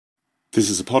This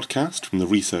is a podcast from the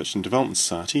Research and Development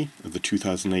Society of the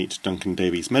 2008 Duncan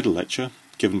Davies Medal Lecture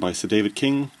given by Sir David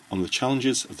King on the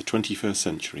challenges of the 21st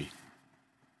century.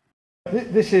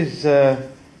 This is a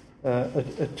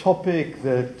topic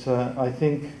that I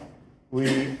think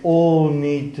we all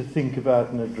need to think about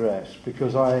and address,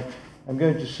 because I am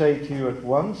going to say to you at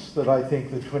once that I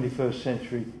think the 21st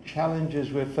century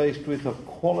challenges we're faced with are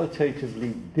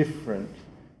qualitatively different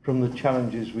from the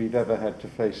challenges we've ever had to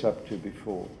face up to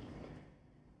before.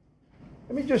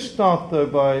 Let me just start, though,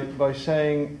 by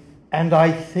saying, and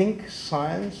I think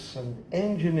science and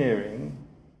engineering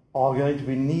are going to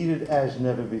be needed as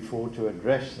never before to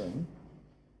address them.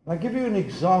 I'll give you an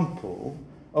example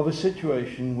of a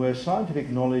situation where scientific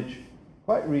knowledge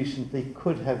quite recently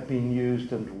could have been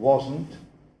used and wasn't,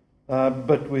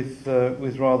 but with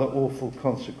rather awful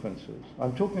consequences.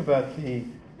 I'm talking about the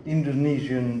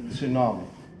Indonesian tsunami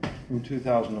in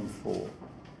 2004.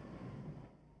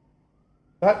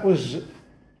 That was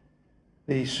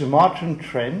the Sumatran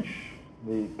Trench,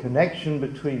 the connection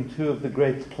between two of the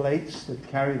great plates that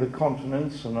carry the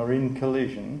continents and are in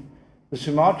collision. The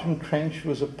Sumatran Trench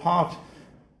was a part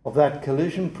of that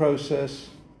collision process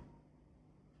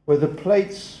where the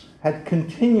plates had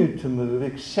continued to move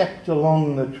except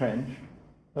along the trench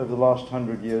over the last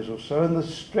 100 years or so, and the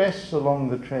stress along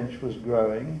the trench was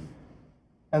growing,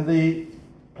 and the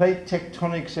plate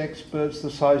tectonics experts, the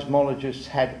seismologists,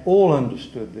 had all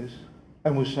understood this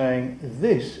and were saying,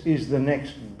 this is the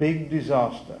next big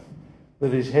disaster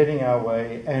that is heading our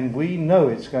way, and we know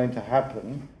it's going to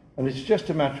happen, and it's just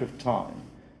a matter of time.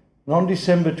 And on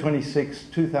December 26,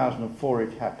 2004,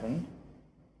 it happened,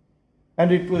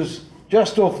 and it was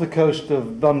just off the coast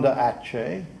of Banda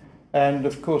Aceh, and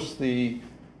of course the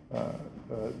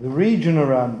region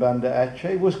around Banda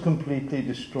Aceh was completely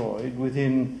destroyed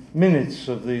within minutes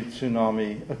of the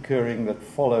tsunami occurring that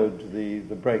followed the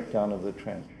breakdown of the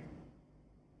trench.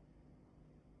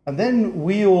 And then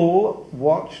we all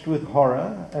watched with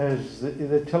horror as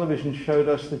the television showed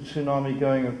us the tsunami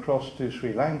going across to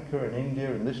Sri Lanka and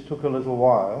India, and this took a little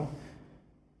while.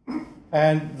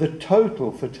 And the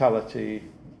total fatality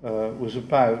was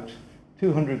about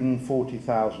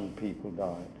 240,000 people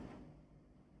died,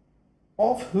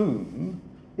 of whom,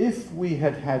 if we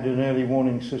had had an early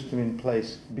warning system in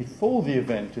place before the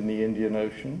event in the Indian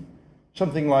Ocean,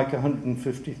 something like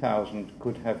 150,000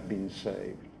 could have been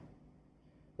saved.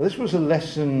 This was a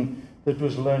lesson that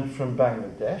was learned from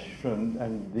Bangladesh,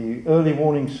 and the early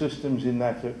warning systems in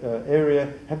that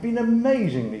area have been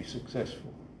amazingly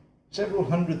successful. Several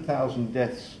 100,000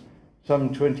 deaths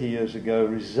some 20 years ago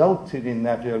resulted in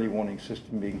that early warning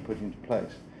system being put into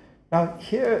place. Now,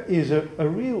 here is a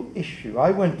real issue.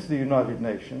 I went to the United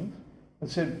Nations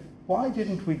and said, why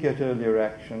didn't we get earlier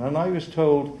action? And I was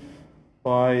told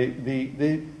by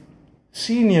the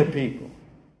senior people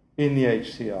in the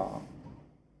HCR,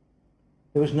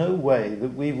 there was no way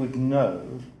that we would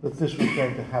know that this was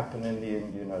going to happen in the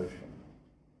Indian Ocean.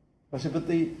 I said, but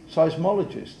the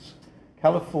seismologists,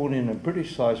 Californian and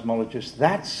British seismologists,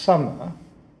 that summer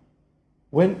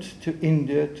went to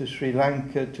India, to Sri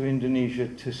Lanka, to Indonesia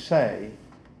to say,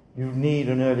 you need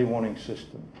an early warning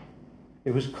system.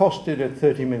 It was costed at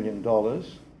 $30 million,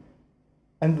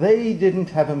 and they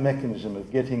didn't have a mechanism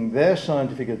of getting their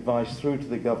scientific advice through to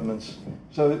the governments,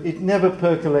 so it never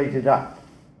percolated up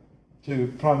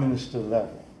to Prime Minister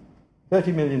level.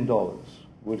 $30 million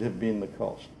would have been the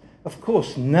cost. Of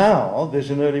course, now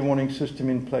there's an early warning system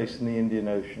in place in the Indian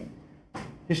Ocean.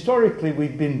 Historically,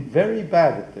 we've been very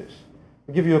bad at this.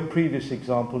 I'll give you a previous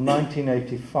example.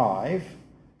 1985,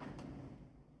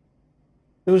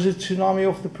 there was a tsunami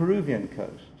off the Peruvian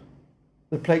coast.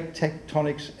 The plate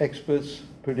tectonics experts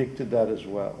predicted that as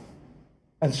well.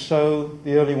 And so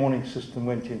the early warning system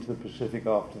went into the Pacific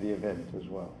after the event as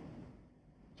well.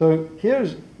 So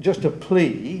here's just a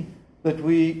plea that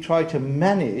we try to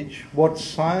manage what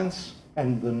science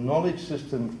and the knowledge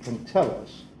system can tell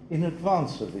us in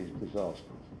advance of these disasters.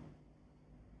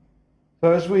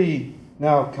 So as we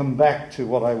now come back to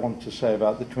what I want to say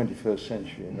about the 21st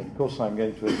century, and of course I'm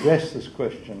going to address this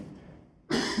question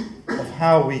of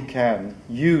how we can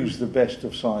use the best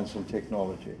of science and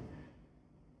technology.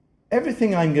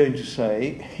 Everything I'm going to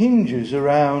say hinges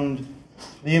around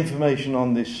the information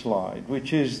on this slide,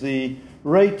 which is the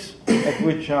rate at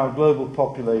which our global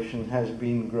population has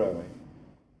been growing.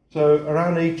 So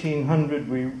around 1800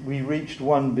 we reached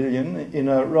 1 billion in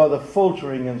a rather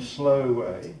faltering and slow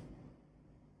way.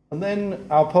 And then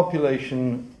our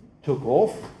population took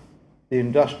off, the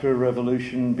Industrial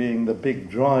Revolution being the big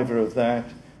driver of that,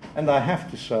 and I have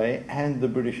to say, and the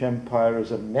British Empire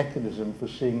as a mechanism for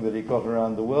seeing that it got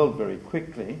around the world very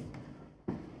quickly.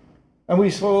 And we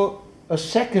saw a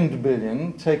second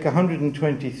billion take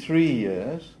 123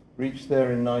 years, reached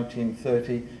there in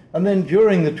 1930, and then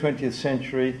during the 20th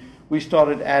century, we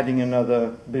started adding another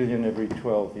billion every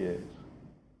 12 years.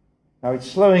 Now it's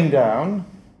slowing down.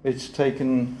 It's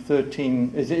taken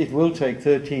 13, it will take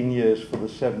 13 years for the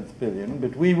 7th billion,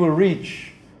 but we will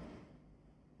reach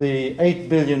the 8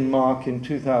 billion mark in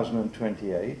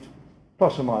 2028,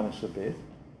 plus or minus a bit.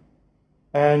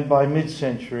 And by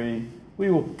mid-century,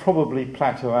 we will probably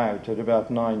plateau out at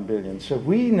about 9 billion. So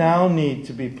we now need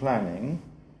to be planning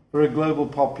for a global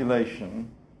population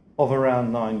of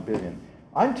around 9 billion.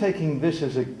 I'm taking this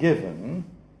as a given,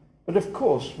 but of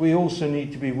course we also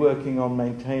need to be working on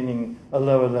maintaining a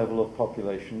lower level of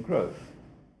population growth.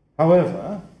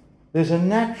 However, there's a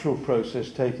natural process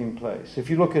taking place. If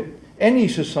you look at any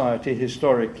society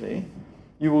historically,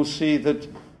 you will see that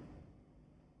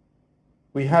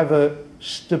we have a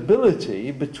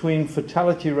stability between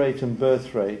fertility rate and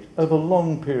birth rate over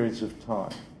long periods of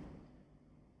time.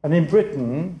 And in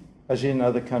Britain, as in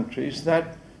other countries,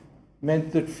 that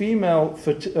meant that female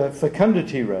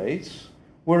fecundity rates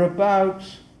were about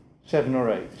 7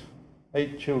 or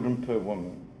 8 children per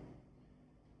woman.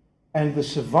 And the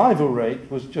survival rate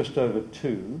was just over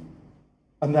 2,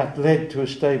 and that led to a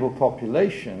stable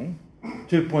population,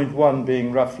 2.1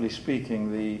 being, roughly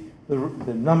speaking, the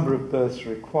number of births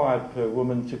required per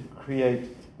woman to create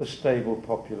a stable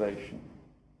population.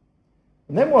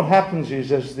 And then what happens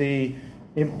is, as the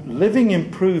living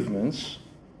improvements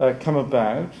come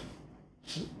about,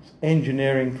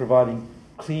 engineering providing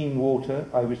clean water,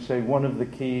 I would say one of the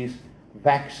keys,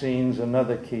 vaccines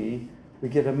another key, we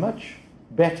get a much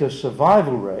better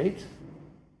survival rate.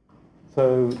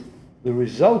 So the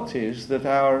result is that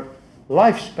our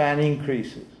lifespan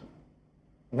increases.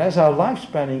 And as our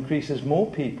lifespan increases, more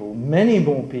people, many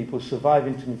more people, survive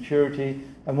into maturity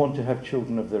and want to have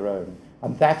children of their own.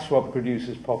 And that's what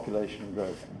produces population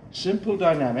growth. Simple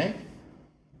dynamic.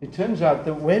 It turns out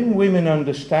that when women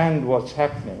understand what's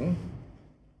happening,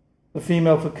 the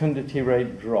female fecundity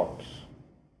rate drops.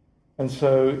 And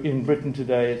so in Britain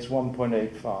today, it's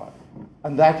 1.85.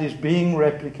 And that is being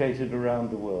replicated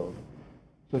around the world.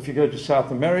 So if you go to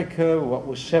South America, what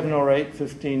was 7 or 8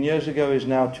 15 years ago is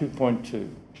now 2.2.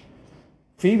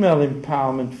 Female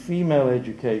empowerment, female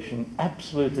education,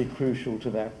 absolutely crucial to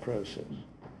that process.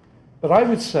 But I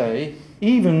would say,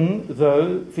 even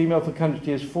though female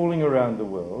fecundity is falling around the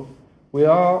world, we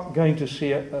are going to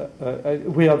see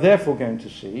we are therefore going to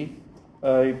see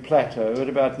a plateau at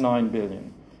about 9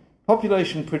 billion.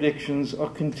 Population predictions are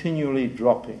continually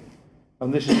dropping,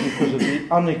 and this is because of the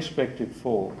unexpected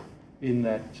fall in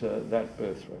that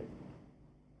birth rate.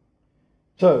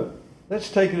 So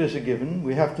let's take it as a given.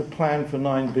 We have to plan for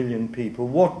 9 billion people.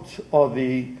 What are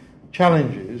the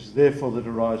challenges, therefore, that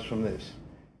arise from this?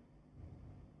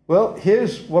 Well,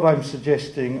 here's what I'm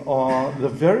suggesting are the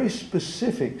very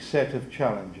specific set of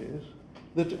challenges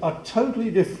that are totally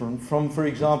different from, for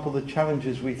example, the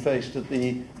challenges we faced at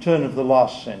the turn of the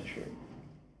last century.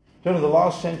 Turn of the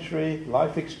last century,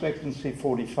 life expectancy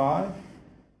 45,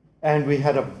 and we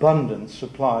had abundant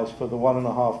supplies for the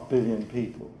 1.5 billion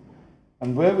people.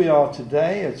 And where we are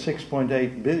today at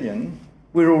 6.8 billion,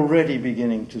 we're already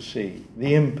beginning to see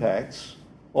the impacts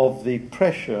of the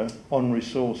pressure on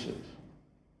resources,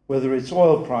 whether it's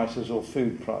oil prices or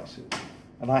food prices.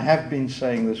 And I have been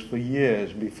saying this for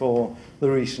years before the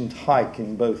recent hike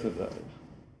in both of those.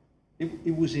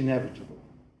 It was inevitable.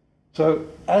 So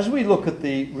as we look at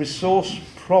the resource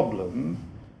problem,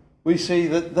 we see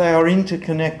that they are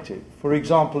interconnected. For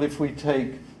example, if we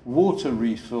take water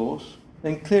resource,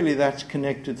 then clearly that's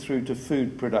connected through to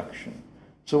food production.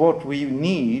 So what we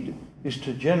need is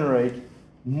to generate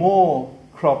more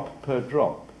crop per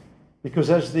drop.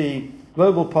 Because as the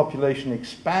global population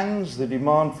expands, the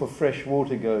demand for fresh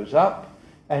water goes up,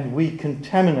 and we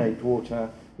contaminate water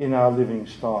in our living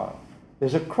style.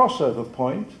 There's a crossover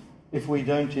point if we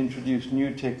don't introduce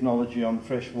new technology on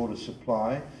freshwater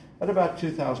supply at about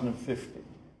 2050,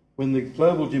 when the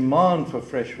global demand for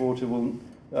fresh water will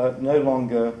no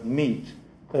longer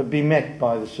be met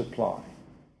by the supply.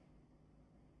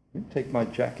 Let me take my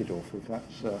jacket off if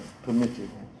that's permitted.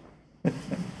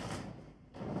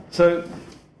 So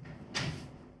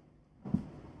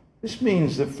this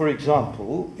means that, for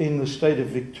example, in the state of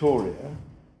Victoria,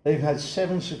 they've had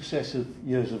 7 successive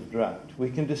years of drought. We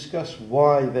can discuss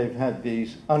why they've had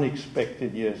these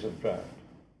unexpected years of drought.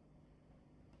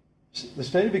 The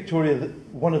state of Victoria,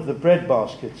 one of the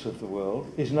breadbaskets of the world,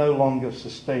 is no longer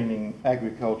sustaining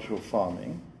agricultural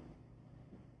farming.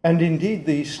 And indeed,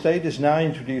 the state is now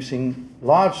introducing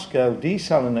large-scale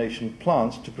desalination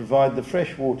plants to provide the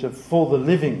fresh water for the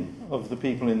living of the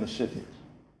people in the cities.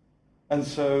 And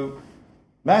so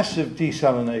massive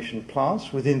desalination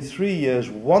plants, within 3 years,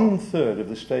 1/3 of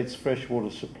the state's freshwater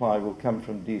supply will come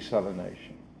from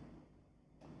desalination.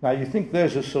 Now you think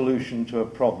there's a solution to a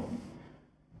problem.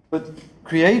 But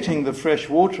creating the fresh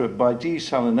water by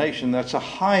desalination, that's a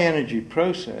high energy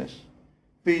process,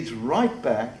 feeds right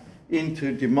back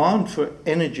into demand for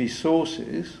energy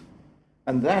sources,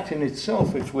 and that in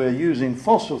itself, if we're using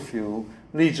fossil fuel,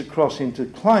 leads across into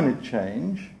climate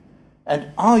change, and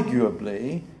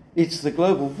arguably it's the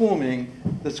global warming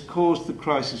that's caused the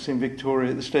crisis in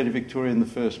Victoria, the state of Victoria in the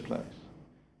first place.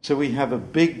 So we have a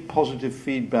big positive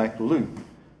feedback loop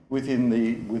within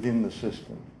the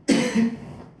system.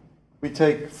 We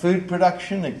take food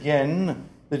production, again,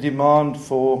 the demand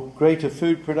for greater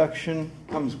food production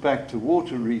comes back to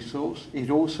water resource. It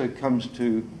also comes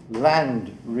to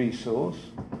land resource.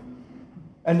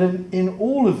 And in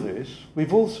all of this,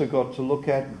 we've also got to look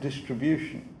at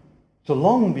distribution. So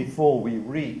long before we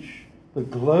reach the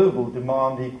global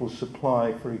demand equals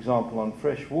supply, for example, on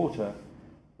fresh water,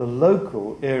 the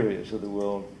local areas of the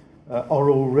world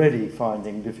are already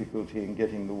finding difficulty in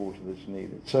getting the water that's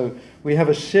needed. So we have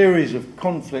a series of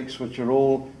conflicts which are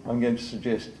all, I'm going to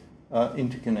suggest,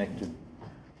 interconnected.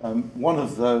 One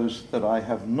of those that I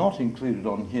have not included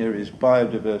on here is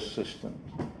biodiverse systems.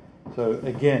 So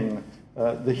again,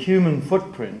 the human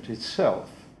footprint itself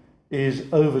is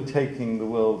overtaking the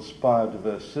world's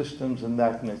biodiverse systems, and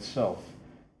that in itself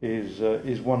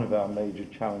is one of our major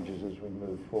challenges as we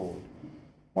move forward.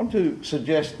 I want to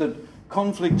suggest that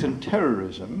conflict and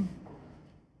terrorism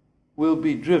will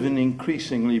be driven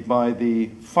increasingly by the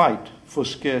fight for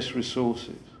scarce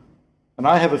resources. And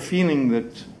I have a feeling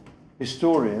that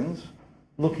historians,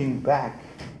 looking back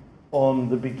on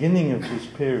the beginning of this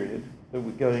period that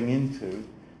we're going into,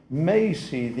 may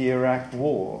see the Iraq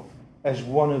War as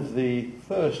one of the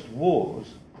first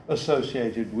wars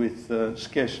associated with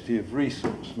scarcity of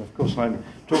resource. And of course I'm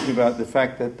talking about the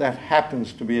fact that that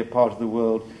happens to be a part of the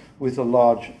world with a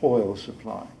large oil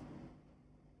supply.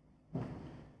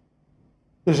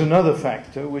 There's another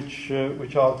factor which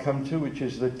I'll come to, which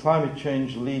is that climate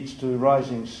change leads to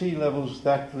rising sea levels.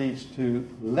 That leads to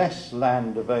less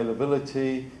land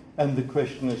availability, and the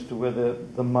question as to whether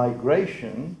the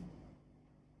migration,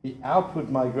 the outward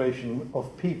migration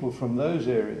of people from those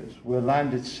areas where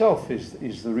land itself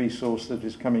is the resource that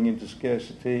is coming into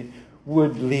scarcity,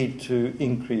 would lead to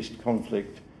increased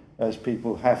conflict as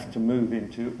people have to move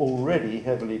into already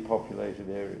heavily populated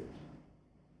areas.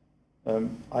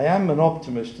 I am an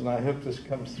optimist, and I hope this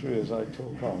comes through as I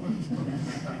talk on.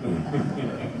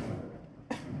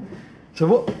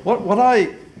 So what I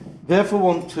therefore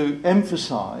want to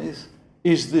emphasize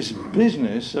is this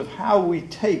business of how we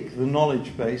take the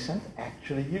knowledge base and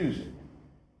actually use it.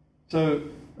 So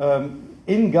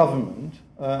in government,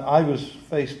 I was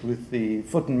faced with the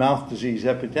foot and mouth disease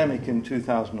epidemic in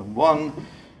 2001,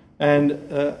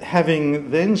 and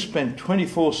having then spent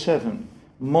 24/7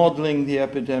 modeling the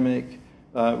epidemic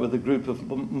with a group of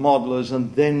modelers,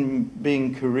 and then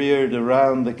being careered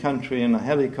around the country in a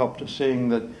helicopter, seeing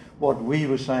that what we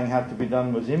were saying had to be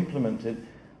done was implemented,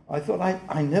 I thought,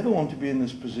 I never want to be in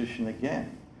this position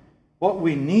again. What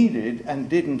we needed and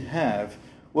didn't have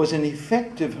was an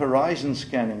effective horizon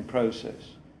scanning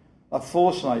process, a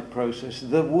foresight process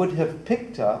that would have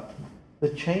picked up the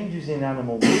changes in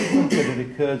animal movement that had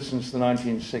occurred since the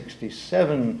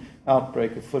 1967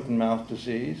 outbreak of foot and mouth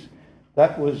disease.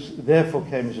 That therefore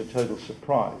came as a total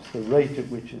surprise, the rate at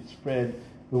which it spread,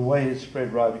 the way it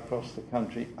spread right across the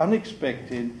country,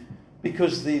 unexpected,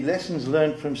 because the lessons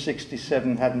learned from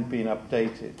 67 hadn't been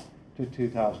updated to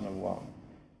 2001.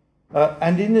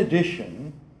 And in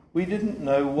addition, we didn't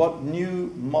know what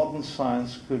new modern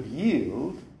science could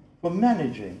yield for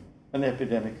managing an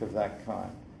epidemic of that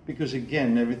kind, because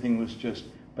again, everything was just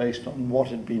based on what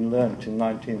had been learnt in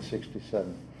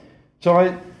 1967. So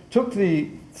I took the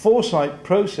foresight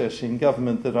process in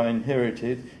government that I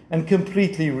inherited and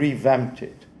completely revamped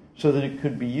it so that it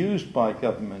could be used by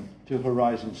government to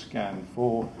horizon scan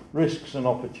for risks and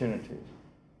opportunities.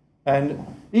 And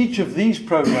each of these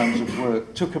programs of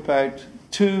work took about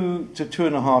 2 to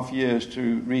 2.5 years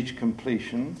to reach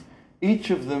completion. Each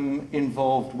of them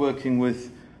involved working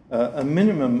with a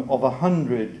minimum of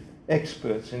 100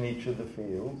 experts in each of the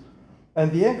fields.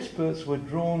 And the experts were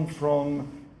drawn from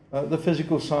the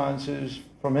physical sciences,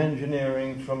 from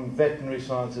engineering, from veterinary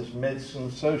sciences,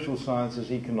 medicine, social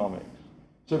sciences, economics.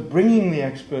 So bringing the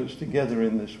experts together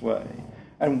in this way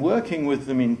and working with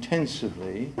them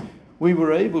intensively, we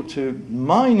were able to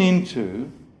mine into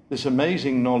this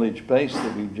amazing knowledge base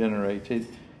that we've generated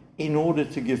in order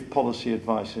to give policy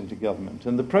advice into government.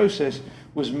 And the process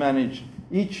was managed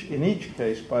in each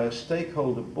case by a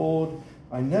stakeholder board.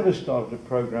 I never started a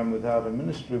program without a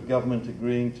Minister of Government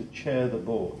agreeing to chair the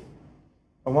board.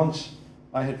 And once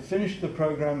I had finished the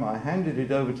program, I handed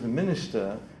it over to the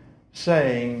Minister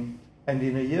saying, and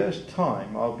in a year's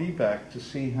time, I'll be back to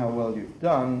see how well you've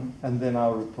done, and then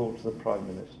I'll report to the Prime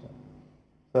Minister.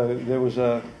 So there was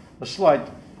a slight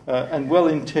and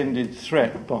well-intended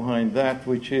threat behind that,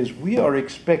 which is we are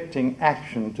expecting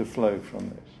action to flow from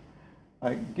this.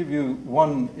 I give you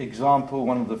one example.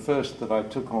 One of the first that I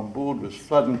took on board was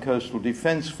flood and coastal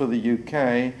defence for the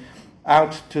UK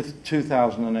out to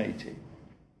 2080.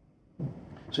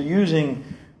 So using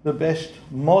the best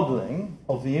modelling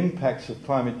of the impacts of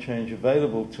climate change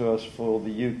available to us for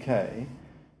the UK,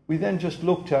 we then just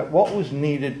looked at what was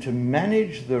needed to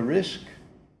manage the risk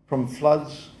from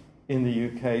floods in the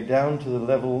UK down to the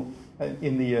level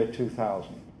in the year 2000.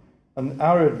 And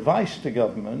our advice to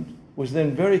government was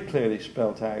then very clearly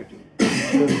spelt out in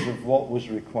terms of what was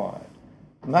required.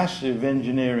 Massive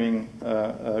engineering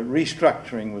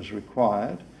restructuring was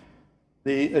required.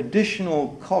 The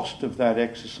additional cost of that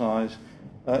exercise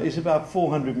is about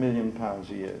 £400 million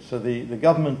a year. So the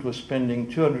government was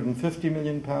spending £250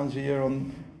 million a year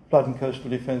on flood and coastal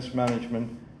defence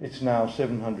management. It's now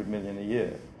 £700 million a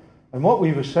year. And what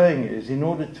we were saying is, in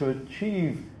order to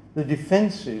achieve the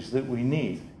defences that we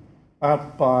need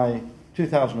out by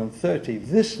 2030,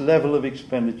 this level of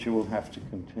expenditure will have to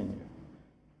continue.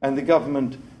 And the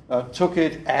government took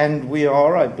it, and we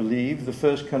are, I believe, the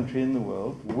first country in the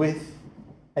world with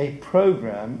a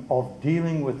program of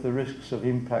dealing with the risks of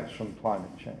impacts from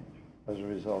climate change as a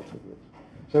result of this.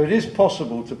 So it is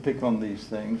possible to pick on these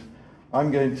things.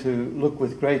 I'm going to look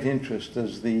with great interest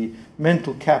as the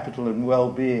mental capital and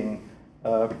well-being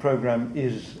program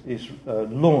is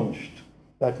launched.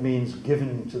 That means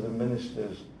given to the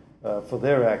ministers for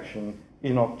their action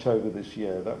in October this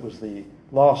year. That was the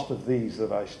last of these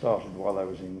that I started while I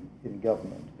was in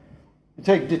government. To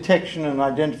take detection and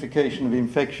identification of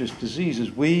infectious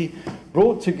diseases, we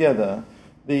brought together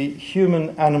the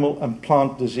human, animal and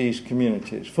plant disease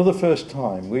communities. For the first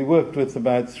time, we worked with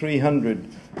about 300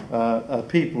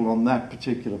 people on that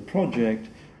particular project,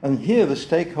 and here the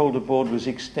stakeholder board was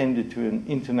extended to an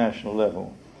international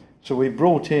level. So we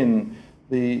brought in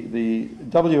the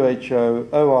WHO,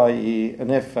 OIE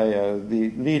and FAO,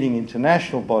 the leading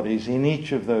international bodies in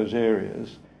each of those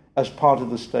areas, as part of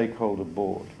the stakeholder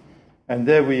board. And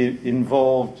there we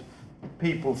involved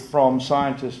people from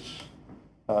scientists,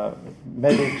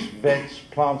 medics, vets,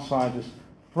 plant scientists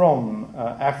from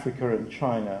Africa and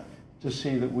China to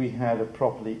see that we had a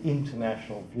properly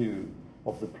international view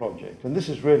of the project. And this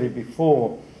is really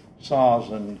before SARS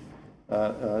and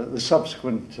the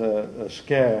subsequent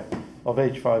scare of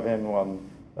H5N1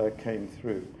 came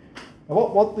through. Now,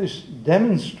 what this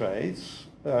demonstrates,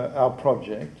 our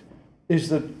project, is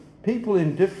that people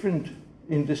in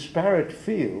disparate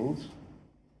fields,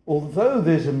 although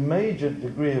there's a major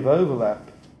degree of overlap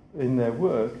in their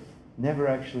work, never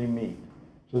actually meet.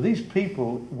 So these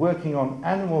people working on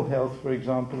animal health, for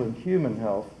example, and human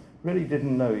health, really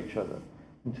didn't know each other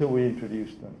until we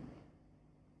introduced them.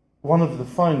 One of the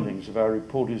findings of our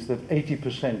report is that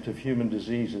 80% of human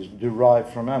diseases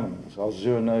derive from animals, our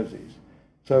zoonoses.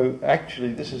 So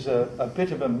actually this is a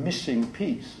bit of a missing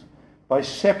piece. By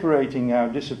separating our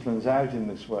disciplines out in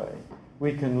this way,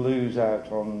 we can lose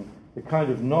out on the kind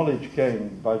of knowledge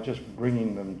gained by just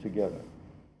bringing them together.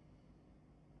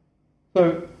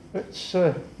 So let's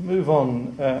move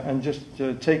on and just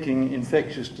taking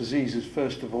infectious diseases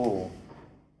first of all.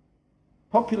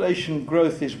 Population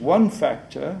growth is one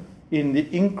factor in the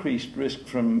increased risk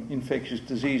from infectious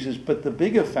diseases, but the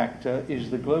bigger factor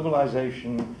is the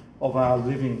globalization of our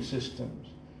living systems.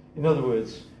 In other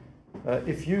words,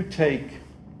 if you take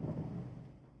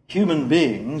human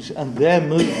beings and their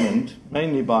movement,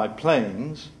 mainly by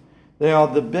planes, they are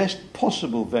the best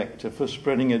possible vector for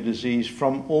spreading a disease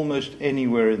from almost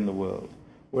anywhere in the world.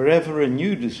 Wherever a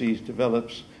new disease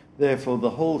develops, therefore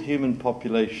the whole human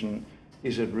population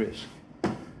is at risk.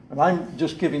 And I'm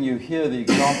just giving you here the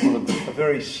example of a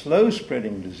very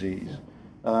slow-spreading disease,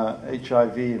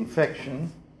 HIV infection,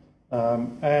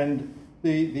 and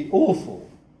the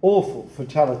awful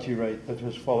fatality rate that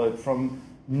has followed from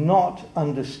not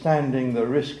understanding the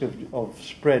risk of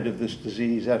spread of this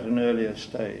disease at an earlier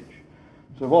stage.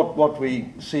 So what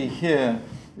we see here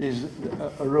is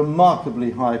a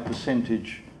remarkably high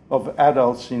percentage of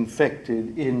adults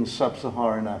infected in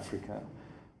sub-Saharan Africa.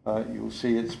 You'll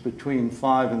see it's between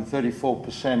 5 and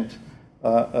 34%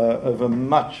 over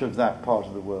much of that part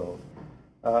of the world.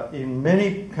 In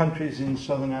many countries in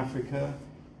southern Africa,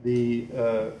 the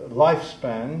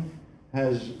lifespan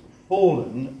has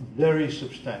fallen very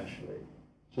substantially.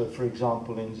 So, for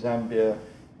example, in Zambia,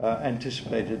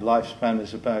 anticipated lifespan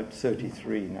is about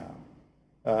 33 now.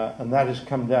 And that has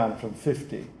come down from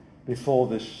 50 before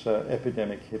this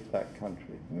epidemic hit that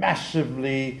country.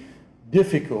 Massively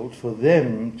difficult for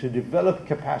them to develop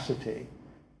capacity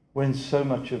when so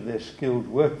much of their skilled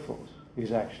workforce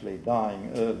is actually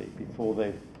dying early before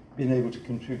they've been able to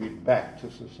contribute back to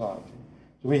society.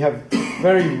 So we have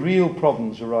very real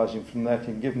problems arising from that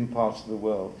in given parts of the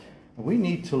world. And we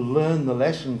need to learn the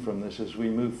lesson from this as we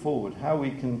move forward, how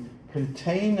we can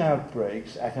contain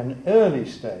outbreaks at an early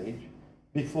stage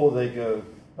before they go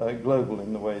global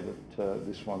in the way that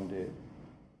this one did.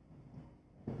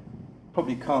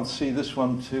 Probably can't see this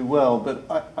one too well, but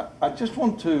I just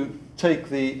want to take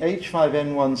the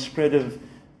H5N1 spread of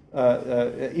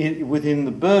within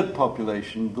the bird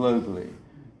population globally.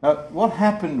 Now, what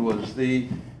happened was the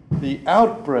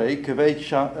outbreak of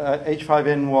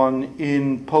H5N1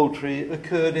 in poultry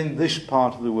occurred in this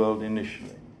part of the world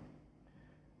initially.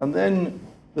 And then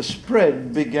the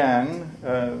spread began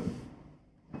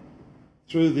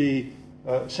through the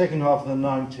second half of the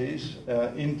 90s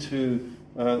into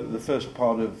the first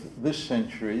part of this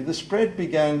century. The spread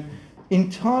began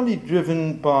entirely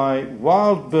driven by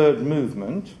wild bird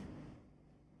movement,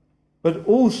 but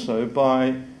also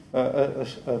by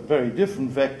a very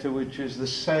different vector, which is the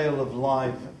sale of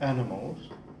live animals,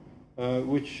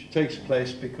 which takes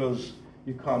place because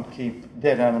you can't keep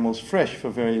dead animals fresh for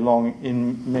very long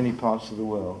in many parts of the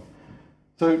world.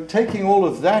 So taking all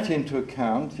of that into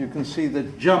account, you can see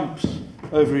that jumps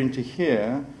over into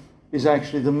here is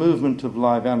actually the movement of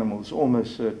live animals,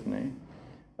 almost certainly,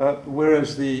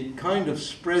 whereas the kind of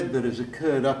spread that has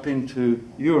occurred up into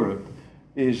Europe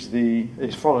is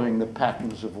following the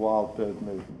patterns of wild bird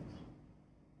movements.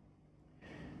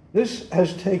 This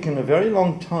has taken a very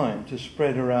long time to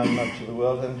spread around much of the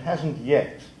world and hasn't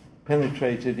yet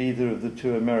penetrated either of the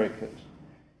two Americas.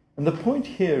 And the point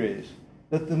here is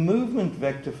that the movement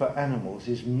vector for animals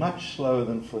is much slower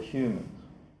than for humans.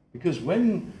 Because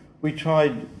when we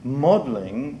tried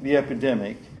modeling the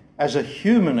epidemic as a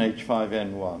human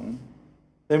H5N1,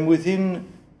 then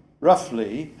within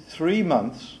roughly 3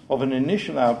 months of an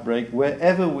initial outbreak,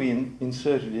 wherever we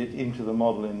inserted it into the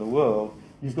model in the world,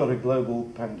 you've got a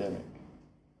global pandemic.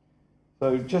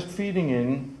 So just feeding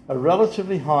in a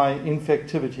relatively high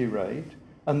infectivity rate,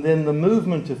 and then the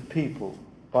movement of people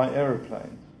by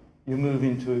aeroplanes, you move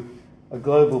into a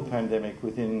global pandemic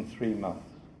within 3 months.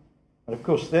 And of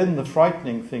course, then the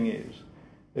frightening thing is,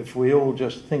 if we all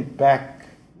just think back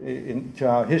to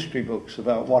our history books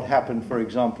about what happened, for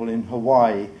example, in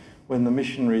Hawaii, when the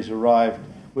missionaries arrived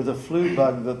with a flu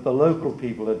bug that the local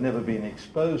people had never been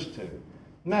exposed to,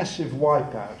 massive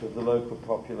wipeout of the local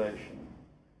population.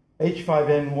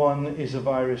 H5N1 is a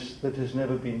virus that has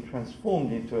never been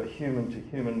transformed into a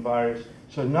human-to-human virus,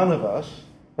 so none of us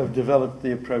have developed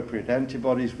the appropriate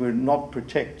antibodies. We're not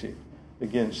protected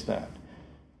against that.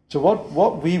 So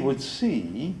what we would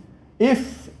see,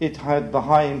 if it had the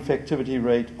high infectivity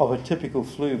rate of a typical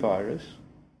flu virus,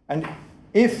 and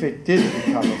if it did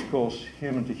become, of course,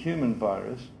 human-to-human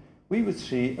virus, we would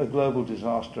see a global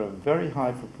disaster of very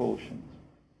high proportions.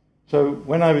 So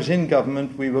when I was in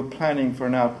government, we were planning for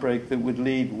an outbreak that would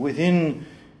lead within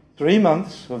 3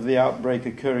 months of the outbreak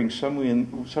occurring somewhere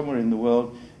in the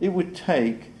world. It would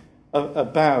take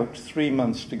about 3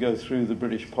 months to go through the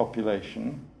British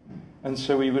population. And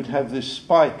so we would have this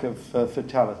spike of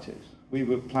fatalities. We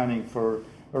were planning for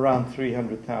around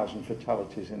 300,000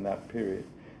 fatalities in that period.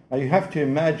 Now you have to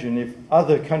imagine if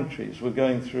other countries were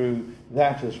going through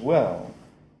that as well,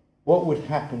 what would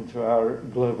happen to our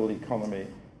global economy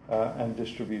and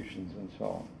distributions and so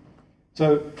on.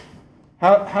 So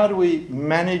how do we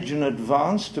manage in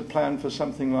advance to plan for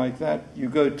something like that? You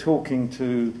go talking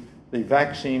to the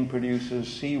vaccine producers,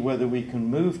 see whether we can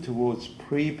move towards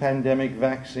pre-pandemic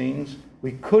vaccines.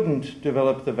 We couldn't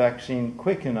develop the vaccine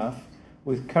quick enough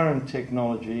with current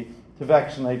technology to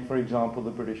vaccinate, for example,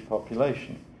 the British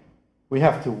population. We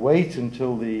have to wait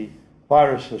until the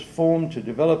virus has formed to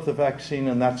develop the vaccine,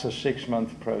 and that's a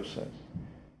 6-month process.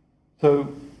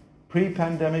 So,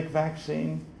 pre-pandemic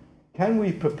vaccine, can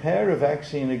we prepare a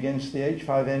vaccine against the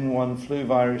H5N1 flu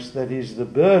virus that is the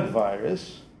bird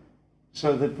virus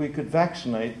so that we could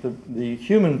vaccinate the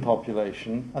human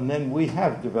population, and then we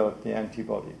have developed the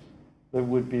antibodies that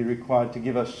would be required to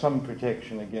give us some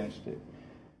protection against it?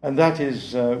 And that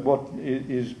is what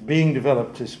is being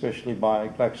developed, especially by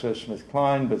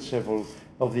GlaxoSmithKline, but several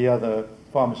of the other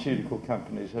pharmaceutical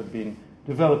companies have been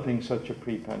developing such a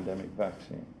pre-pandemic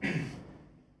vaccine.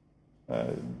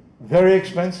 Very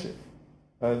expensive.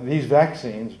 These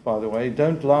vaccines, by the way,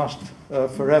 don't last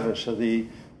forever, so the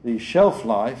shelf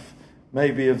life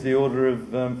may be of the order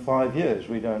of 5 years,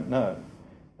 we don't know.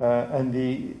 And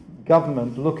the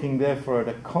government looking therefore at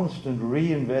a constant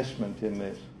reinvestment in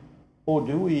this. Or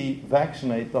do we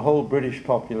vaccinate the whole British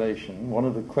population, one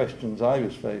of the questions I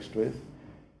was faced with,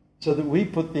 so that we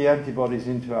put the antibodies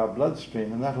into our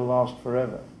bloodstream and that'll last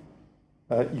forever?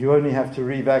 You only have to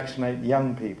revaccinate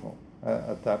young people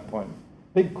at that point.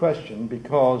 Big question,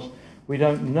 because we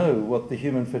don't know what the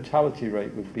human fatality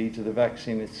rate would be to the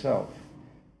vaccine itself.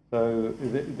 So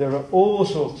there are all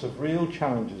sorts of real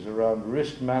challenges around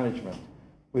risk management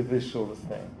with this sort of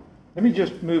thing. Let me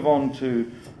just move on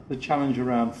to the challenge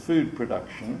around food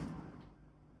production.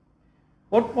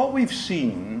 What we've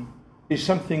seen is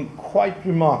something quite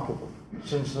remarkable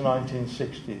since the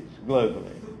 1960s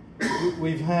globally.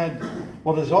 We've had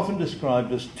what is often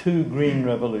described as two green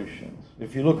revolutions.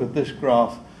 If you look at this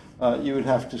graph, you would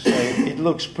have to say it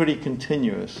looks pretty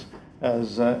continuous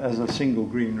as a single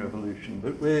green revolution.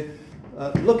 But we're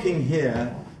looking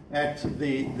here at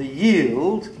the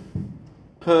yield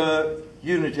per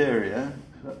unit area.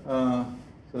 So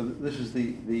this is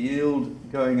the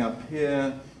yield going up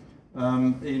here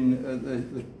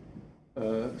in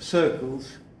the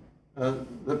circles.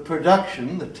 The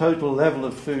production, the total level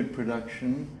of food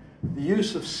production, the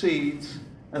use of seeds,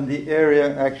 and the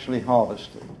area actually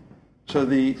harvested. So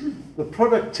the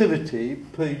productivity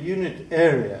per unit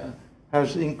area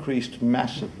has increased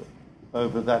massively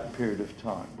over that period of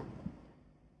time.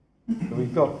 So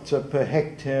we've got per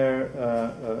hectare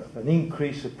an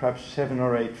increase of perhaps 7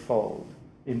 or 8-fold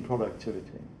in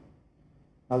productivity.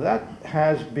 Now that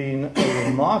has been a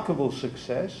remarkable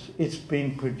success. It's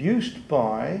been produced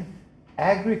by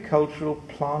agricultural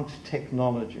plant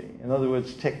technology. In other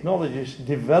words, technologists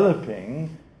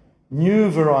developing new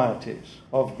varieties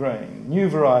of grain, new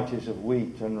varieties of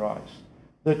wheat and rice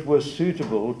that were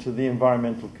suitable to the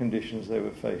environmental conditions they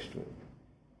were faced with.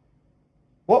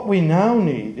 What we now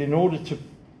need in order to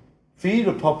feed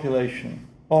a population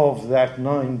of that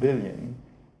 9 billion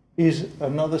is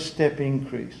another step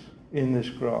increase in this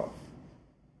graph.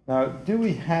 Now, do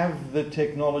we have the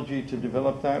technology to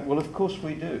develop that? Well, of course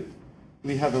we do.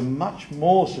 We have a much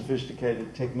more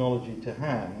sophisticated technology to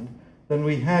hand than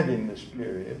we had in this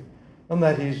period, and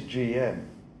that is GM.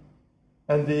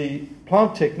 And the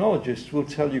plant technologists will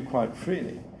tell you quite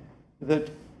freely that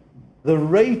the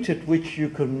rate at which you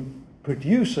can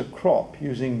produce a crop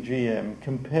using GM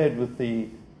compared with the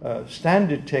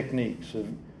standard techniques of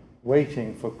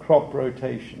waiting for crop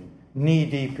rotation,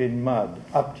 knee-deep in mud,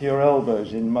 up to your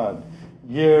elbows in mud,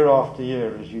 year after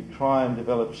year as you try and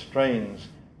develop strains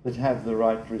that have the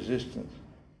right resistance.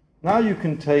 Now you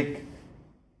can take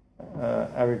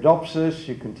Arabidopsis,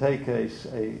 you can take a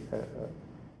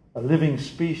living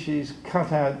species,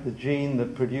 cut out the gene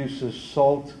that produces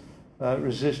salt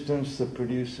resistance, that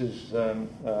produces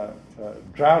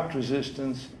drought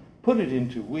resistance, put it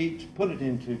into wheat, put it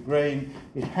into grain.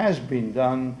 It has been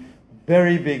done,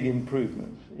 very big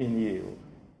improvements in yield.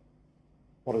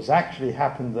 What has actually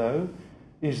happened, though,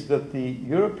 is that the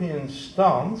European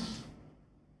stance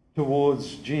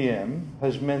towards GM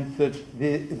has meant that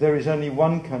there is only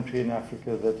one country in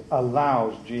Africa that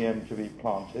allows GM to be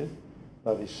planted,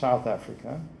 that is South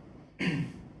Africa.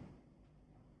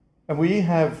 And we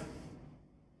have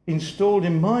installed,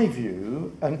 in my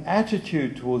view, an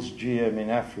attitude towards GM in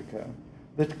Africa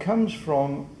that comes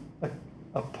from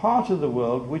a part of the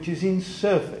world which is in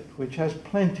surfeit, which has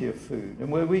plenty of food,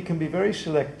 and where we can be very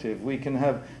selective. We can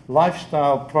have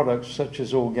lifestyle products such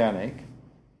as organic,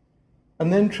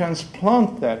 and then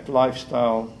transplant that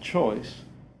lifestyle choice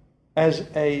as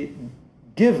a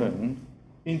given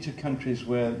into countries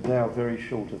where they are very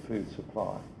short of food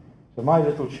supply. So my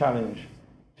little challenge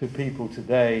to people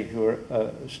today who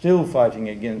are still fighting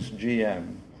against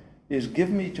GM is give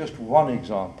me just one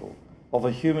example of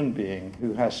a human being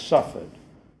who has suffered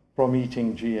from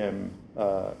eating GM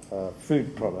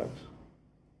food products,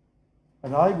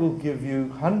 and I will give you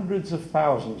hundreds of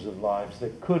thousands of lives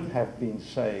that could have been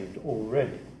saved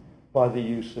already by the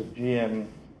use of GM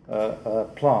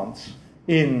plants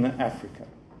in Africa.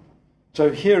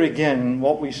 So here again,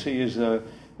 what we see is a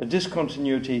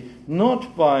discontinuity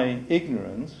not by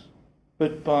ignorance,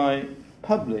 but by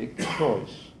public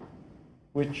choice,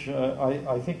 which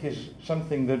I think is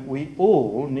something that we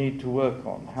all need to work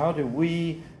on. How do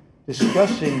we,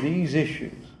 discussing these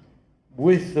issues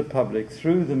with the public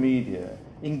through the media,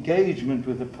 engagement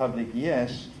with the public,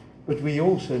 yes, but we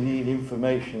also need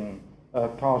information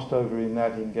passed over in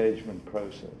that engagement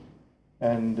process.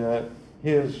 And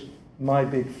here's my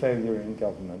big failure in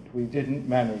government. We didn't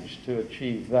manage to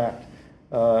achieve that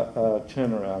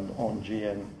turnaround on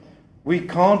GM. We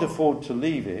can't afford to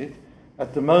leave it.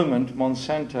 At the moment,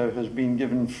 Monsanto has been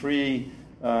given free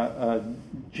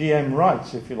GM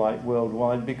rights, if you like,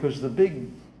 worldwide, because the big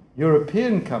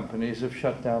European companies have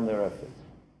shut down their efforts.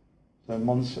 So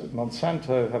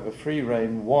Monsanto have a free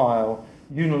rein while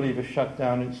Unilever shut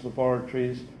down its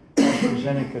laboratories,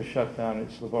 AstraZeneca shut down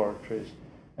its laboratories,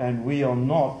 and we are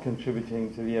not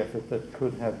contributing to the effort that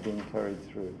could have been carried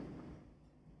through.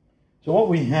 So what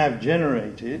we have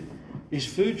generated is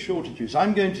food shortages.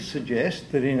 I'm going to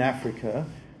suggest that in Africa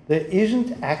there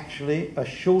isn't actually a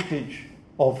shortage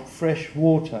of fresh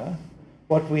water.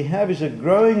 What we have is a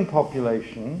growing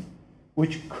population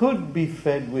which could be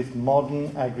fed with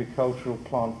modern agricultural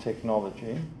plant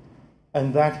technology,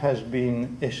 and that has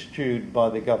been eschewed by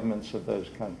the governments of those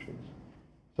countries.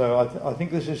 So I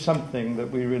think this is something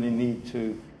that we really need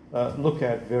to look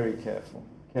at very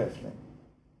carefully.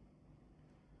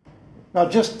 Now,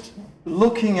 just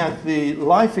looking at the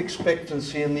life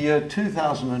expectancy in the year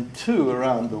 2002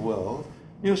 around the world,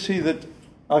 you'll see that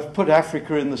I've put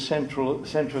Africa in the center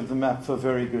of the map for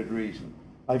very good reason.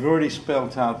 I've already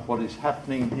spelt out what is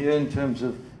happening here in terms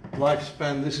of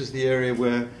lifespan. This is the area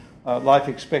where life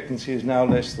expectancy is now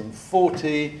less than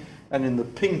 40, and in the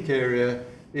pink area,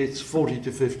 it's 40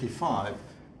 to 55.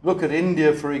 Look at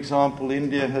India, for example.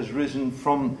 India has risen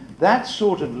from that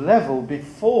sort of level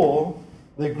before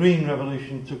the Green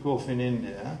Revolution took off in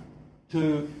India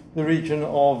to the region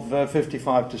of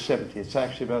 55 to 70. It's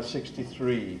actually about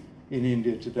 63 in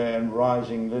India today and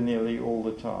rising linearly all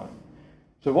the time.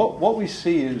 So what we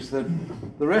see is that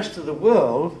the rest of the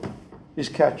world is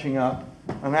catching up,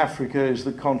 and Africa is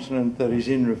the continent that is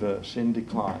in reverse, in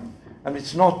decline. And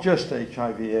it's not just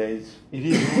HIV/AIDS, it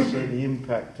is also the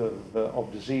impact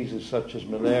of diseases such as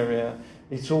malaria.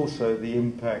 It's also the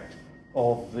impact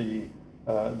of the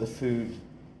food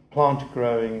plant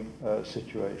growing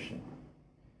situation.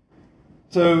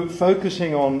 So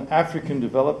focusing on African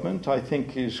development, I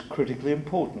think, is critically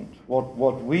important.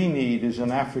 What we need is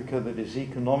an Africa that is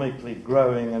economically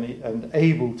growing and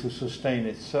able to sustain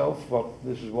itself.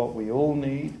 This is what we all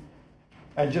need.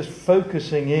 And just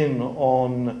focusing in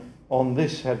on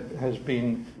this has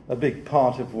been a big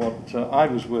part of what I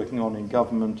was working on in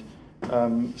government.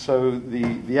 So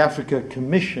the Africa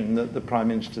Commission that the Prime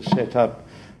Minister set up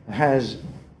has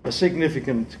a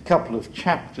significant couple of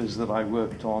chapters that I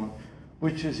worked on,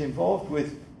 which is involved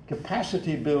with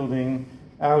capacity building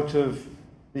out of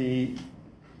the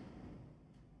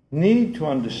need to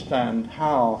understand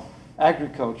how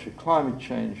agriculture, climate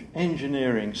change,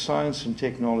 engineering, science and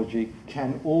technology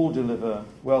can all deliver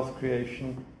wealth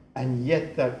creation, and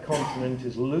yet that continent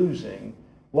is losing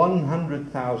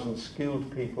 100,000 skilled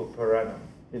people per annum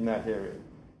in that area.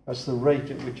 That's the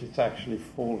rate at which it's actually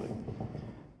falling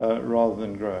rather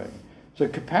than growing. So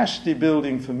capacity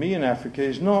building for me in Africa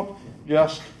is not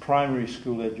just primary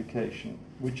school education,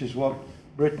 which is what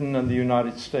Britain and the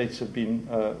United States have been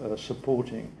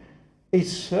supporting.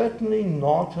 It's certainly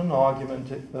not an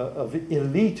argument of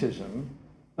elitism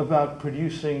about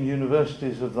producing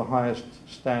universities of the highest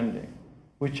standing,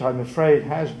 which I'm afraid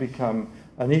has become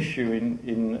an issue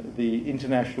in the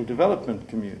international development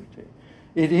community.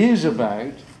 It is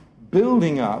about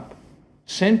building up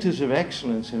centers of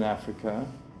excellence in Africa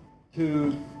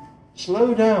to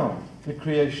slow down the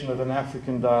creation of an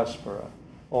African diaspora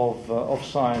of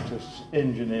scientists,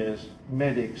 engineers,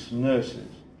 medics, nurses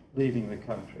leaving the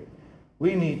country.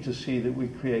 We need to see that we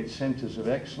create centers of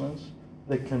excellence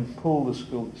that can pull the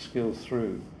skills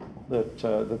through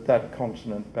that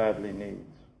continent badly needs.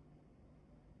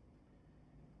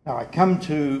 Now I come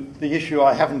to the issue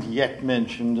I haven't yet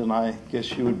mentioned, and I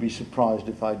guess you would be surprised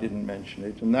if I didn't mention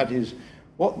it, and that is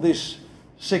what this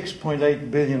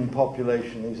 6.8 billion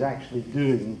population is actually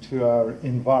doing to our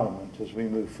environment as we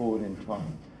move forward in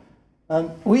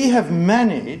time. We have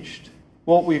managed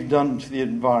what we've done to the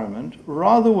environment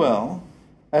rather well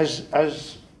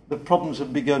as the problems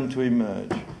have begun to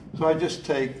emerge. So I just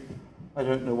take, I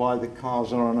don't know why the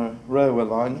cars are on a railway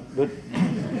line, but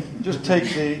just take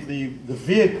the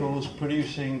vehicles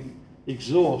producing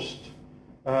exhaust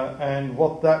and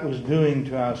what that was doing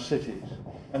to our cities.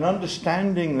 And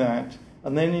understanding that,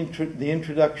 and then the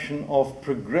introduction of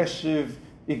progressive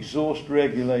exhaust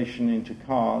regulation into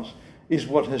cars is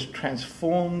what has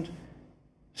transformed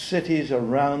cities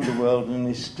around the world and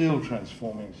is still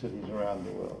transforming cities around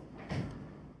the world.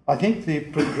 I think the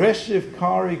progressive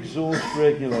car exhaust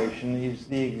regulation is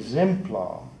the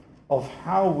exemplar of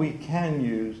how we can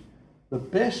use the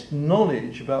best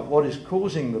knowledge about what is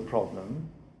causing the problem,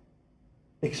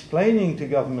 explaining to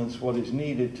governments what is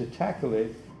needed to tackle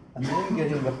it, and then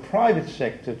getting the private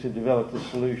sector to develop the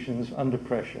solutions under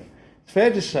pressure. It's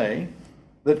fair to say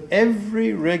that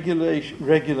every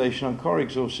regulation on car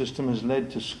exhaust system has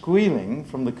led to squealing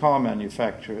from the car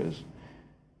manufacturers.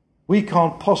 We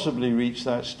can't possibly reach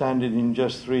that standard in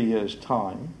just 3 years'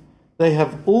 time. They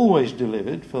have always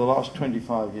delivered for the last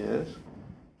 25 years,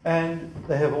 and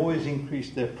they have always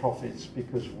increased their profits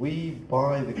because we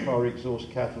buy the car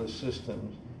exhaust catalyst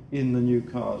systems in the new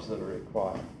cars that are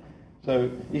required.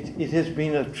 So it has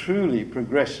been a truly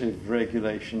progressive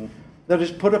regulation that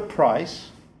has put a price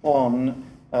on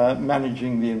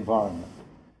managing the environment.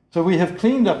 So we have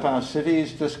cleaned up our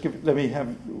cities. Let me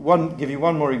give you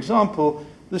one more example,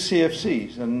 the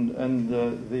CFCs. And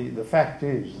the fact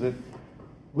is that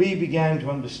we began to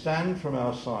understand from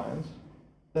our science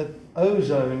that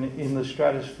ozone in the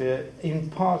stratosphere in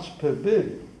parts per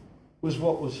billion was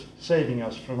what was saving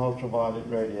us from ultraviolet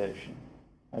radiation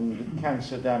and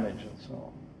cancer damage and so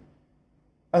on.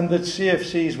 And that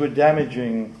CFCs were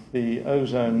damaging the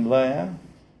ozone layer,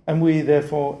 and we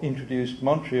therefore introduced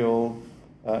Montreal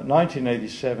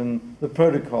 1987, the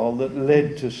protocol that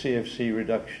led to CFC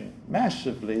reduction.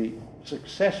 Massively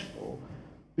successful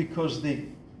because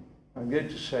I'm going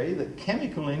to say the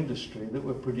chemical industry that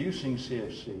were producing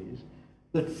CFCs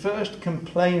that first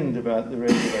complained about the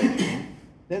regulation,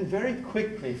 then very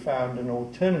quickly found an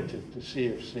alternative to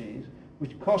CFCs,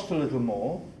 which cost a little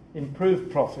more,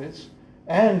 improved profits,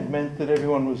 and meant that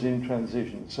everyone was in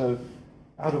transition. So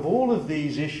out of all of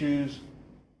these issues,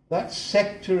 that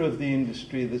sector of the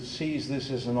industry that sees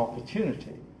this as an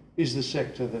opportunity is the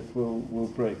sector that will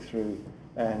break through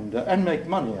and make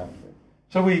money out of it.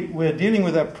 So we're dealing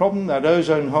with that problem, that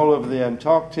ozone hole over the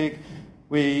Antarctic.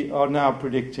 We are now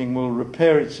predicting will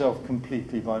repair itself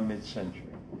completely by mid-century.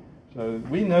 So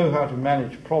we know how to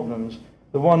manage problems.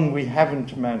 The one we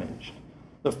haven't managed,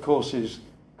 of course, is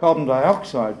carbon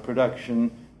dioxide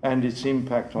production and its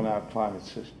impact on our climate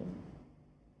system.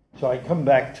 So I come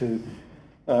back to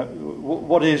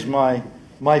what is my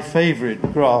favorite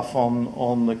graph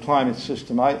on the climate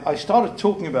system. I started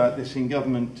talking about this in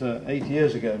government 8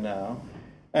 years ago now,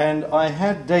 and I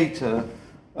had data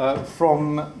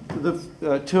from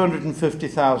the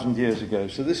 250,000 years ago.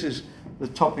 So this is the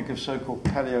topic of so-called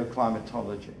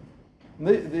paleoclimatology.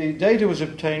 The data was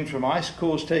obtained from ice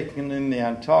cores taken in the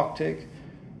Antarctic,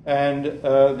 and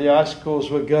the ice cores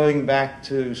were going back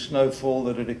to snowfall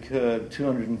that had occurred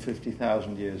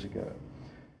 250,000 years ago.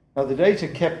 Now, the data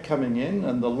kept coming in,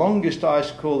 and the longest ice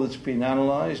core that's been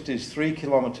analysed is 3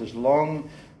 kilometres long.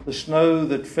 The snow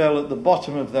that fell at the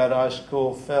bottom of that ice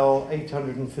core fell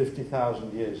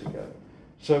 850,000 years ago.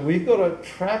 So we've got a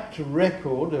trapped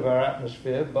record of our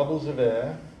atmosphere, bubbles of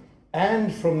air,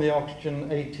 and from the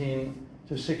oxygen 18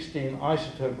 to 16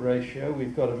 isotope ratio,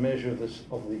 we've got a measure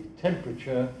of the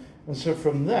temperature. And so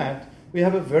from that, we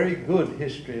have a very good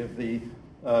history of the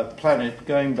planet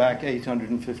going back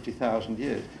 850,000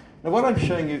 years. Now, what I'm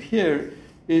showing you here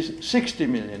is 60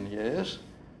 million years.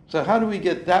 So how do we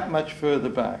get that much further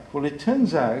back? Well, it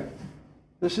turns out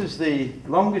this is the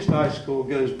longest ice core,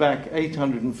 goes back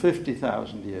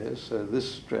 850,000 years, so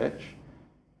this stretch.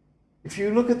 If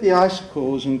you look at the ice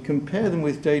cores and compare them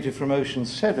with data from ocean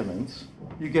sediments,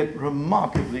 you get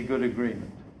remarkably good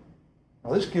agreement.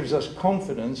 Now, this gives us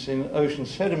confidence in ocean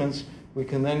sediments. We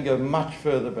can then go much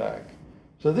further back.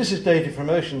 So this is data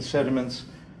from ocean sediments,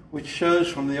 which shows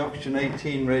from the oxygen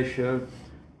 18 ratio,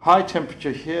 high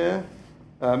temperature here,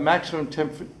 maximum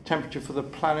temperature for the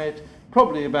planet,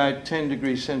 probably about 10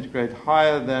 degrees centigrade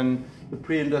higher than the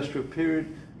pre-industrial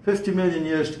period, 50 million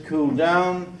years to cool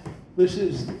down. This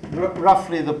is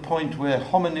roughly the point where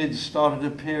hominids started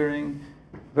appearing,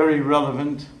 very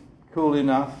relevant, cool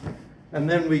enough. And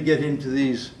then we get into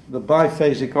the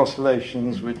biphasic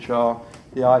oscillations, which are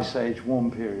the Ice Age warm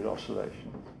period oscillations.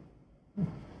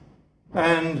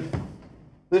 And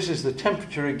this is the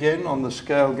temperature again on the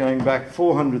scale going back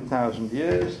 400,000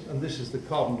 years, and this is the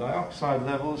carbon dioxide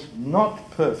levels, not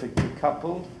perfectly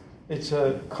coupled. It's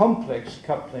a complex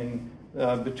coupling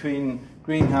between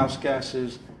greenhouse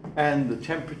gases and the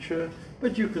temperature,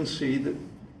 but you can see that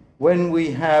when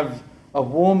we have a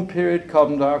warm period,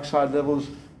 carbon dioxide levels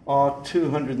are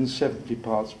 270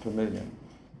 parts per million.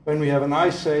 When we have an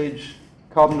ice age,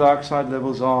 carbon dioxide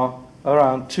levels are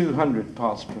around 200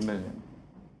 parts per million.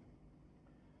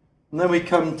 And then we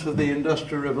come to the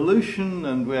Industrial Revolution,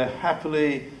 and we're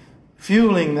happily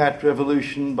fueling that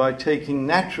revolution by taking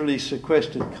naturally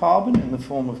sequestered carbon in the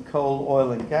form of coal,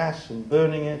 oil, and gas and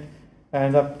burning it,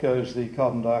 and up goes the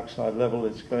carbon dioxide level.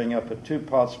 It's going up at 2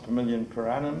 parts per million per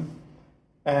annum.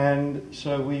 And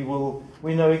so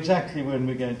we know exactly when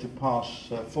we're going to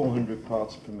pass 400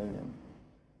 parts per million.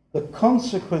 the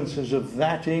consequences of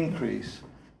that increase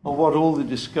are what all the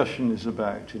discussion is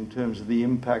about in terms of the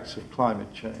impacts of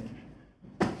climate change.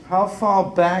 How far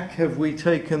back have we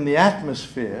taken the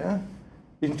atmosphere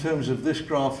in terms of this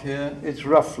graph here? It's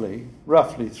roughly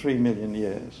 3 million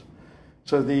years.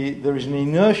 So there is an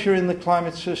inertia in the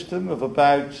climate system of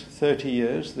about 30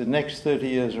 years. The next 30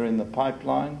 years are in the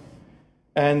pipeline.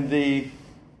 And the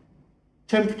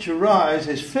temperature rise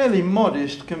is fairly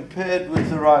modest compared with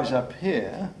the rise up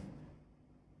here.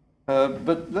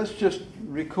 But let's just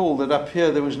recall that up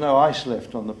here there was no ice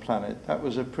left on the planet. That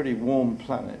was a pretty warm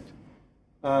planet.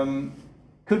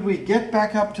 Could we get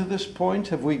back up to this point?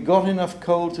 Have we got enough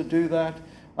coal to do that?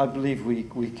 I believe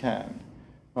we can.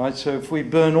 Right? So if we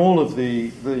burn all of the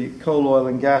coal, oil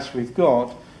and gas we've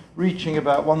got, reaching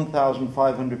about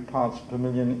 1,500 parts per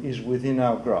million is within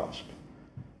our grasp.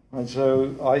 And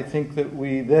so I think that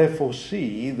we therefore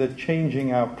see that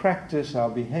changing our practice, our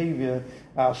behavior,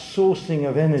 our sourcing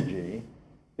of energy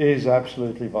is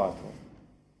absolutely vital.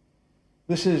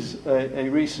 This is a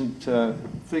recent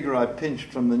figure I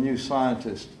pinched from the New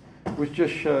Scientist, which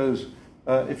just shows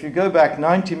if you go back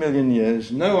 90 million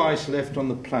years, no ice left on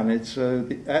the planet. So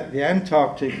the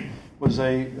Antarctic was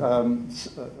a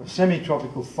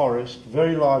semi-tropical forest,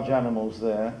 very large animals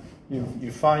there.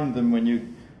 You find them when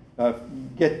you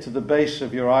get to the base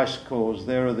of your ice cores.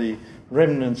 There are the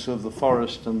remnants of the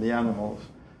forest and the animals.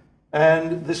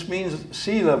 And this means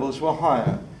sea levels were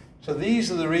higher. So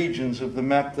these are the regions of the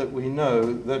map that we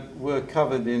know that were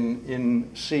covered in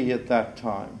sea at that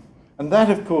time. And that,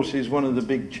 of course, is one of the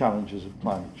big challenges of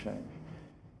climate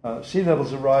change. Sea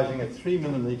levels are rising at 3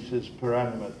 millilitres per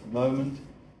annum at the moment.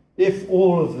 If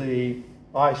all of the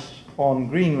ice on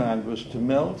Greenland was to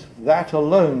melt, that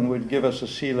alone would give us a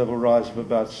sea level rise of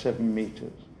about 7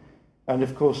 meters. And,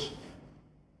 of course,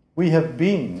 we have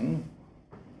been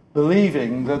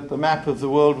believing that the map of the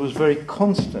world was very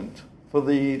constant for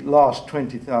the last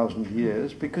 20,000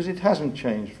 years because it hasn't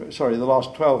changed, the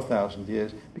last 12,000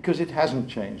 years, because it hasn't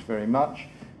changed very much.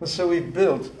 And so we've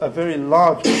built a very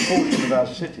large proportion of our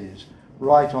cities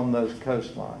right on those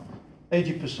coastlines.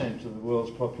 80% of the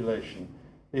world's population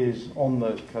is on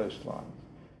those coastlines.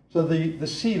 So the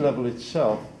sea level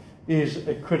itself is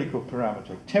a critical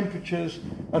parameter. Temperatures,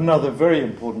 another very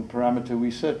important parameter.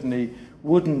 We certainly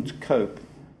wouldn't cope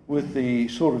with the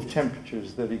sort of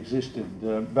temperatures that existed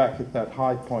back at that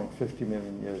high point 50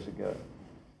 million years ago.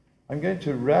 I'm going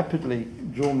to rapidly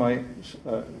draw my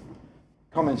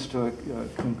comments to a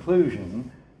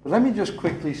conclusion, but let me just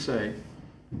quickly say,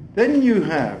 then you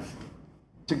have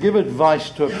to give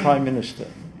advice to a Prime Minister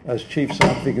as Chief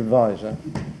Scientific Advisor.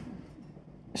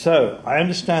 So, I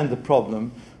understand the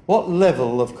problem. What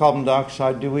level of carbon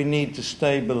dioxide do we need to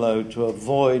stay below to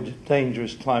avoid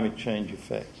dangerous climate change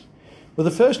effects? Well,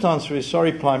 the first answer is,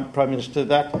 sorry, Prime Minister,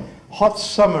 that hot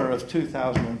summer of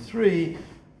 2003,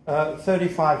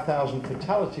 35,000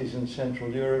 fatalities in Central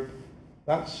Europe,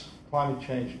 that's climate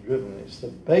change driven. It's the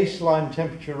baseline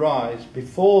temperature rise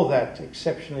before that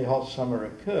exceptionally hot summer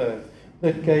occurred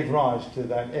that gave rise to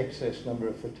that excess number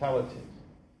of fatalities.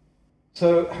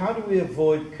 So how do we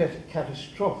avoid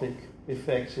catastrophic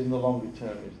effects in the longer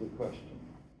term is the question.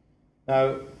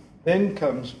 Now, then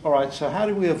comes, all right, so how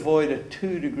do we avoid a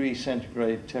 2 degree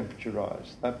centigrade temperature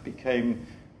rise? That became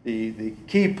the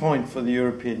key point for the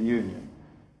European Union.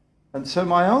 And so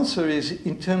my answer is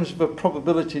in terms of a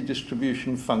probability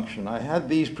distribution function. I had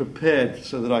these prepared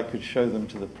so that I could show them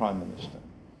to the Prime Minister.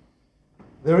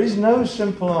 There is no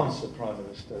simple answer, Prime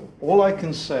Minister. All I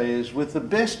can say is with the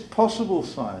best possible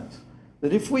science,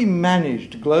 that if we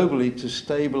managed globally to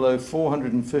stay below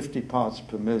 450 parts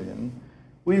per million,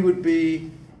 we would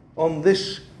be on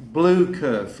this blue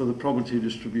curve for the probability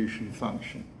distribution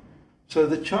function. So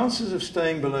the chances of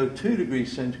staying below 2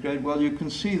 degrees centigrade, well, you can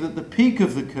see that the peak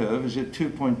of the curve is at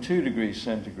 2.2 degrees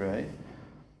centigrade,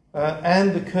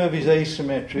 and the curve is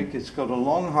asymmetric. It's got a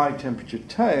long high temperature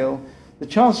tail. The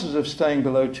chances of staying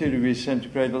below 2 degrees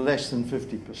centigrade are less than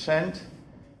 50%.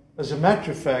 As a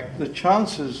matter of fact, the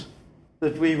chances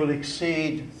that we will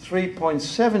exceed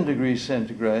 3.7 degrees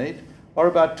centigrade are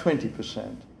about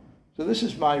 20%. So this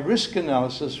is my risk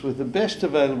analysis with the best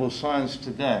available science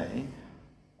today.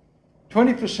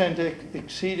 20%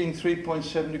 exceeding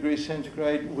 3.7 degrees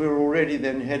centigrade, we're already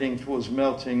then heading towards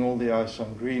melting all the ice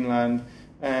on Greenland,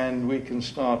 and we can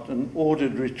start an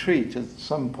ordered retreat at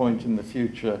some point in the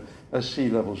future as sea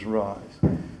levels rise.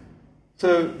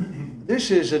 So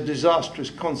this is a disastrous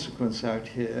consequence out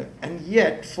here, and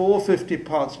yet 450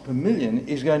 parts per million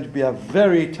is going to be a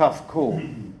very tough call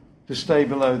to stay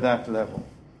below that level.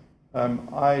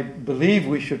 I believe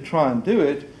we should try and do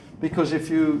it, because if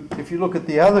you look at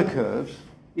the other curves,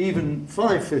 even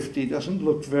 550 doesn't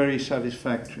look very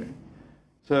satisfactory.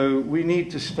 So we need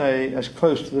to stay as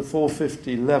close to the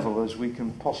 450 level as we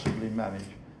can possibly manage.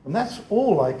 And that's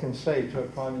all I can say to a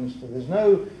Prime Minister. There's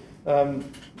no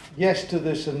yes to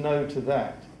this and no to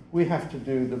that. We have to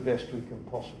do the best we can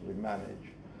possibly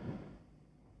manage.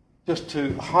 Just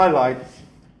to highlight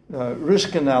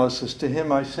risk analysis to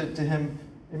him, I said to him,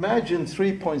 imagine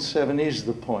 3.7 is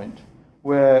the point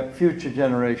where future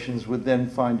generations would then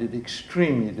find it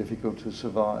extremely difficult to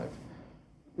survive.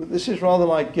 This is rather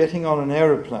like getting on an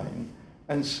aeroplane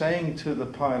and saying to the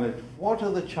pilot, what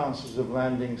are the chances of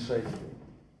landing safely?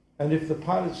 And if the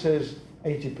pilot says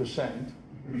 80%,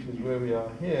 which is where we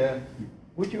are here,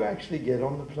 would you actually get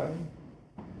on the plane?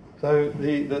 So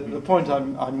the point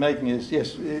I'm making is,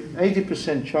 yes,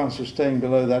 80% chance of staying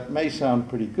below that may sound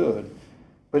pretty good,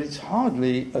 but it's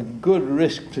hardly a good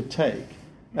risk to take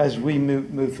as we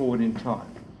move forward in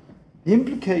time. The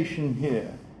implication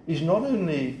here is not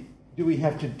only do we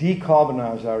have to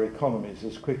decarbonize our economies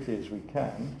as quickly as we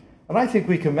can, and I think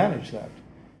we can manage that.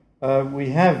 We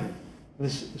have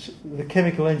the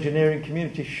chemical engineering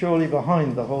community surely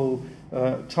behind the whole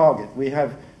target. We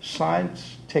have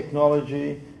science,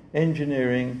 technology,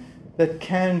 engineering that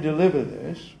can deliver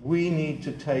this. We need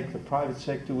to take the private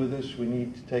sector with us. We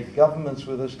need to take governments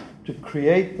with us to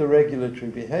create the regulatory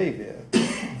behavior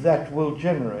that will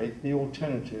generate the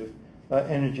alternative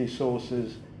energy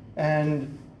sources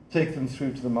and take them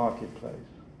through to the marketplace.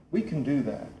 We can do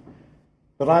that.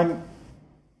 But I'm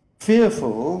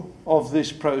fearful of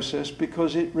this process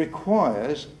because it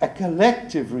requires a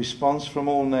collective response from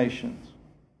all nations.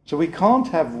 So we can't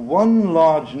have one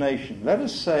large nation. Let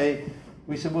us say,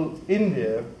 we said, well,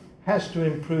 India has to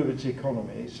improve its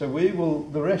economy, so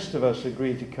the rest of us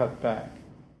agree to cut back.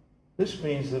 This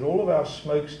means that all of our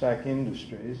smokestack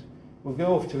industries will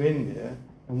go off to India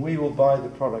and we will buy the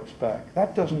products back.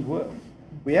 That doesn't work.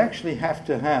 We actually have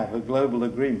to have a global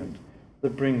agreement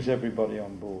that brings everybody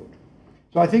on board.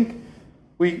 So I think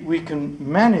we can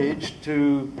manage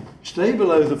to stay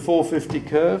below the 450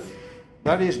 curve.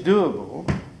 That is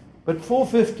doable, but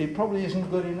 450 probably isn't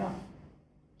good enough.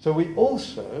 So we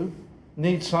also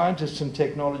need scientists and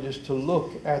technologists to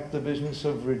look at the business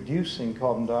of reducing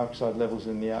carbon dioxide levels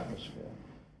in the atmosphere.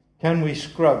 Can we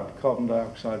scrub carbon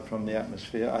dioxide from the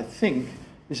atmosphere? I think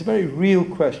it's a very real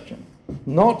question,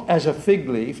 not as a fig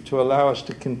leaf to allow us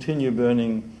to continue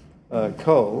burning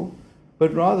coal,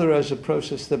 but rather as a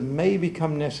process that may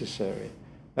become necessary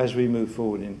as we move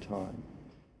forward in time.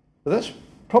 So that's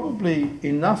probably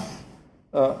enough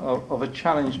of a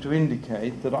challenge to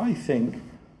indicate that I think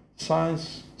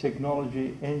science,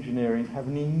 technology, engineering have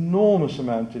an enormous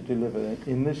amount to deliver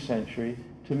in this century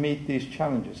to meet these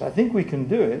challenges. I think we can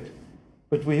do it,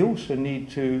 but we also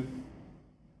need to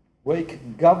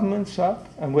wake governments up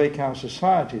and wake our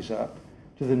societies up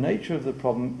to the nature of the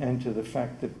problem and to the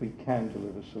fact that we can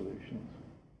deliver solutions.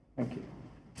 Thank you.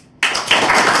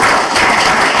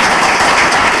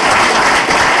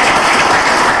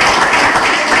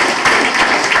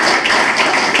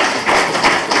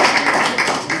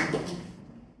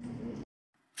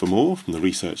 For more from the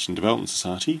Research and Development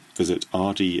Society, visit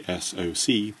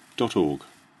rdsoc.org.